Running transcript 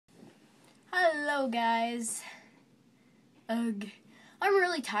Hello, guys. Ugh. I'm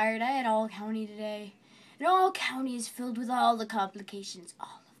really tired. I had all county today. And all county is filled with all the complications.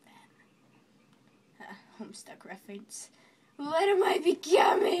 All of them. Homestuck reference. What am I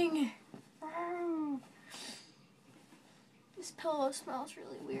becoming? Oh. This pillow smells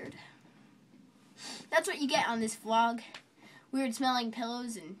really weird. That's what you get on this vlog. Weird smelling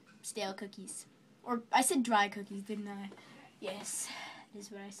pillows and stale cookies. Or I said dry cookies, didn't I? Yes, that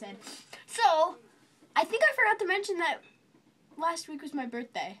is what I said. So, I think I forgot to mention that last week was my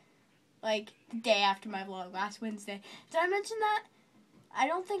birthday. Like, the day after my vlog, last Wednesday. Did I mention that? I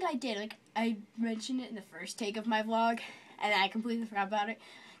don't think I did. Like, I mentioned it in the first take of my vlog, and I completely forgot about it.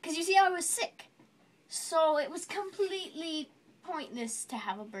 Because you see, I was sick. So, it was completely pointless to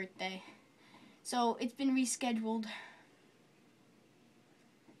have a birthday. So, it's been rescheduled.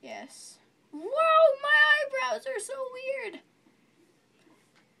 Yes. Whoa, my eyebrows are so weird.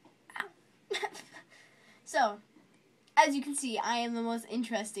 Ow. So, as you can see, I am the most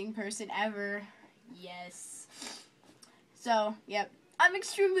interesting person ever. Yes. So, yep. I'm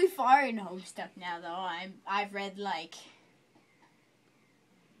extremely far in Homestuck now, though. I've read like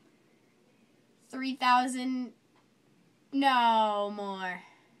 3,000. No more.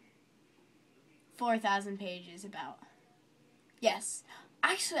 4,000 pages about. Yes.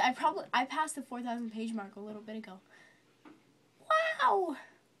 Actually, I passed the 4,000 page mark a little bit ago. Wow!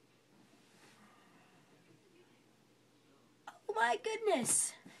 Oh my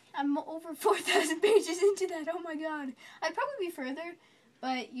goodness. I'm over 4,000 pages into that. Oh my god. I'd probably be further,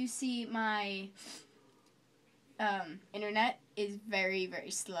 but you see my internet is very, very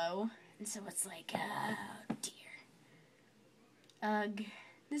slow. And so it's like, oh dear. Ugh.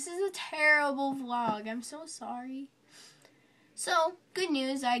 This is a terrible vlog. I'm so sorry. So, good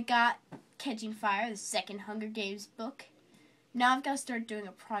news, I got Catching Fire, the second Hunger Games book. Now I've got to start doing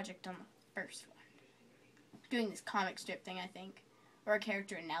a project on the first one. Doing this comic strip thing, I think. Or a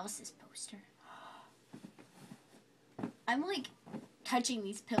character analysis poster. I'm like touching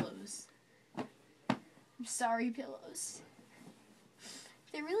these pillows. I'm sorry, pillows.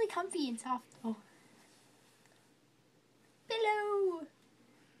 They're really comfy and soft though. Pillow!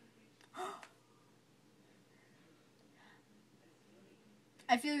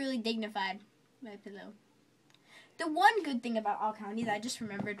 I feel really dignified by pillow. The one good thing about all counties I just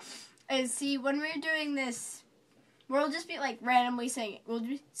remembered is, see, when we're doing this, we'll just be like randomly singing. We'll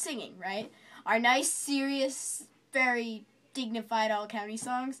be singing, right? Our nice, serious, very dignified all county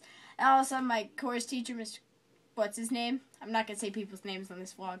songs. And all of a sudden, my chorus teacher, Mr. What's his name? I'm not gonna say people's names on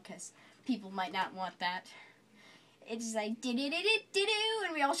this vlog because people might not want that. It's just like, do-do-do-do-do-do,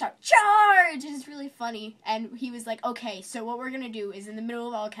 and we all shout, charge! It's really funny. And he was like, okay, so what we're going to do is in the middle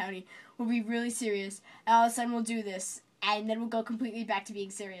of all county, we'll be really serious, and all of a sudden we'll do this, and then we'll go completely back to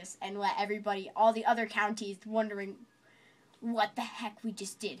being serious, and let everybody, all the other counties, wondering what the heck we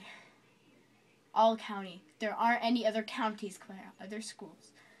just did. All county. There aren't any other counties, Clara. Other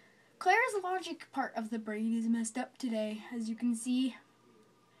schools. Clara's logic part of the brain is messed up today, as you can see.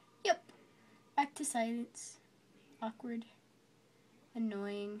 Yep. Back to silence. Awkward,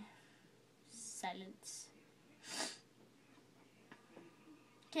 annoying, silence.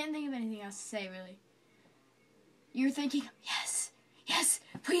 Can't think of anything else to say, really. You're thinking, yes, yes,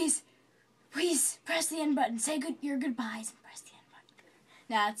 please, please, press the end button. Say your goodbyes and press the end button.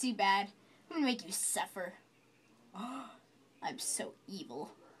 Nah, it's too bad. I'm gonna make you suffer. Oh, I'm so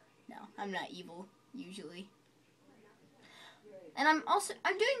evil. No, I'm not evil, usually. And I'm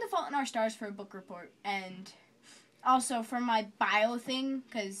doing The Fault in Our Stars for a book report, and also for my bio thing,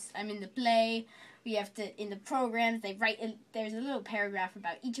 because I'm in the play, we have to, in the programs, they write, there's a little paragraph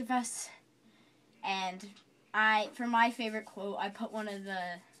about each of us, and for my favorite quote, I put one of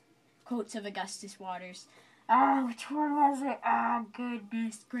the quotes of Augustus Waters. Oh, which one was it? Oh,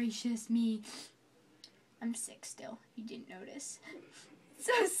 goodness gracious me. I'm sick still, you didn't notice.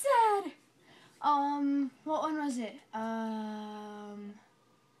 So sad. What one was it?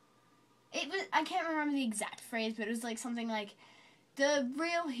 I can't remember the exact phrase, but it was like something like, the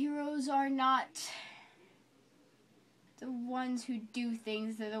real heroes are not the ones who do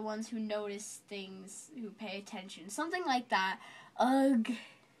things, they're the ones who notice things, who pay attention. Something like that. Ugh,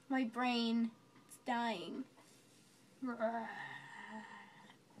 my brain is dying.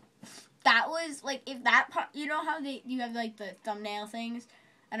 That was, like, if that part, you know how you have, like, the thumbnail things?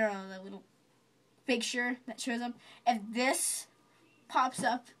 I don't know, the little picture that shows up. If this pops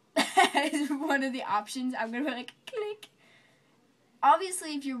up as one of the options, I'm going to be like, click.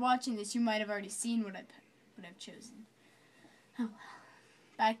 Obviously, if you're watching this, you might have already seen what I've chosen. Oh well.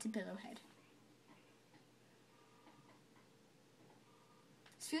 Back to Pillowhead.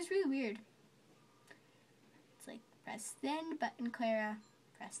 This feels really weird. Press the end button, Clara.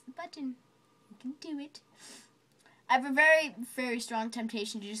 Press the button. You can do it. I have a very, very strong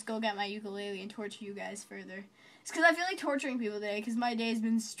temptation to just go get my ukulele and torture you guys further. It's because I feel like torturing people today because my day has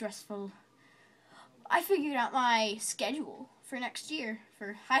been stressful. I figured out my schedule for next year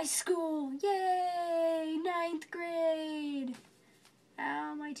for high school. Yay! 9th grade.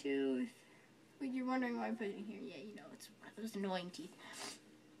 Ow, my tooth. Wait, you're wondering why I put it in here. Yeah, you know, it's one of those annoying teeth.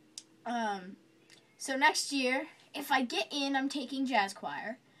 So next year, if I get in, I'm taking jazz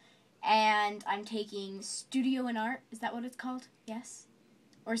choir. And I'm taking studio and art. Is that what it's called? Yes?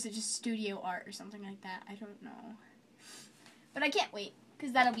 Or is it just studio art or something like that? I don't know. But I can't wait,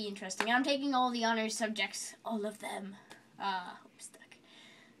 because that'll be interesting. And I'm taking all the honors subjects. All of them. Hope stuck.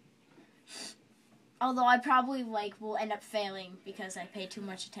 Although I probably, will end up failing because I pay too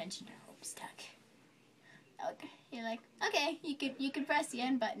much attention to hope stuck. Okay. You're like, okay, you could press the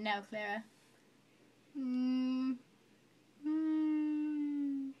end button now, Clara.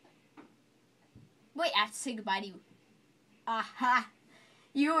 Wait, I have to say goodbye to you. Aha!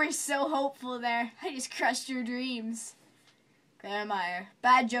 You were so hopeful there. I just crushed your dreams. Clara Meyer,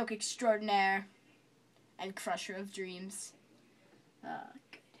 bad joke extraordinaire, and crusher of dreams.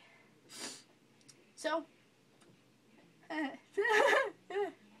 Good. So,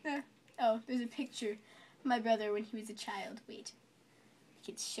 oh, there's a picture of my brother when he was a child. Wait, I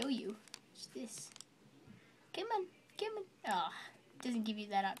can show you. What's this? Come on, come on. Oh, it doesn't give you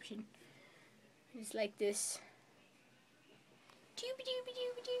that option. It's like this.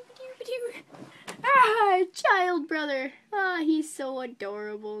 Ah, child brother. Ah, he's so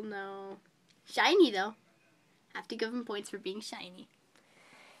adorable now. Shiny though. Have to give him points for being shiny.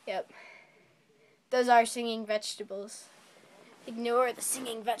 Yep. Those are singing vegetables. Ignore the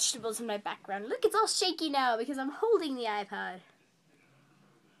singing vegetables in my background. Look, it's all shaky now because I'm holding the iPod.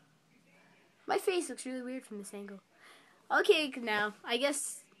 My face looks really weird from this angle. Okay, now, I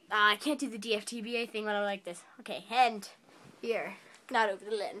guess I can't do the DFTBA thing when I'm like this. Okay, hand here, not over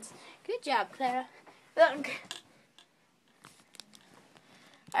the lens. Good job, Clara. Look.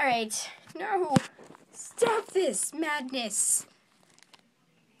 Alright, no. Stop this madness.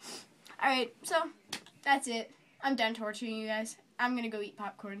 Alright, so that's it. I'm done torturing you guys. I'm gonna go eat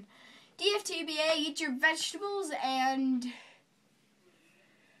popcorn. DFTBA, eat your vegetables and...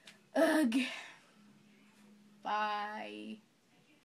 Ugh. Bye.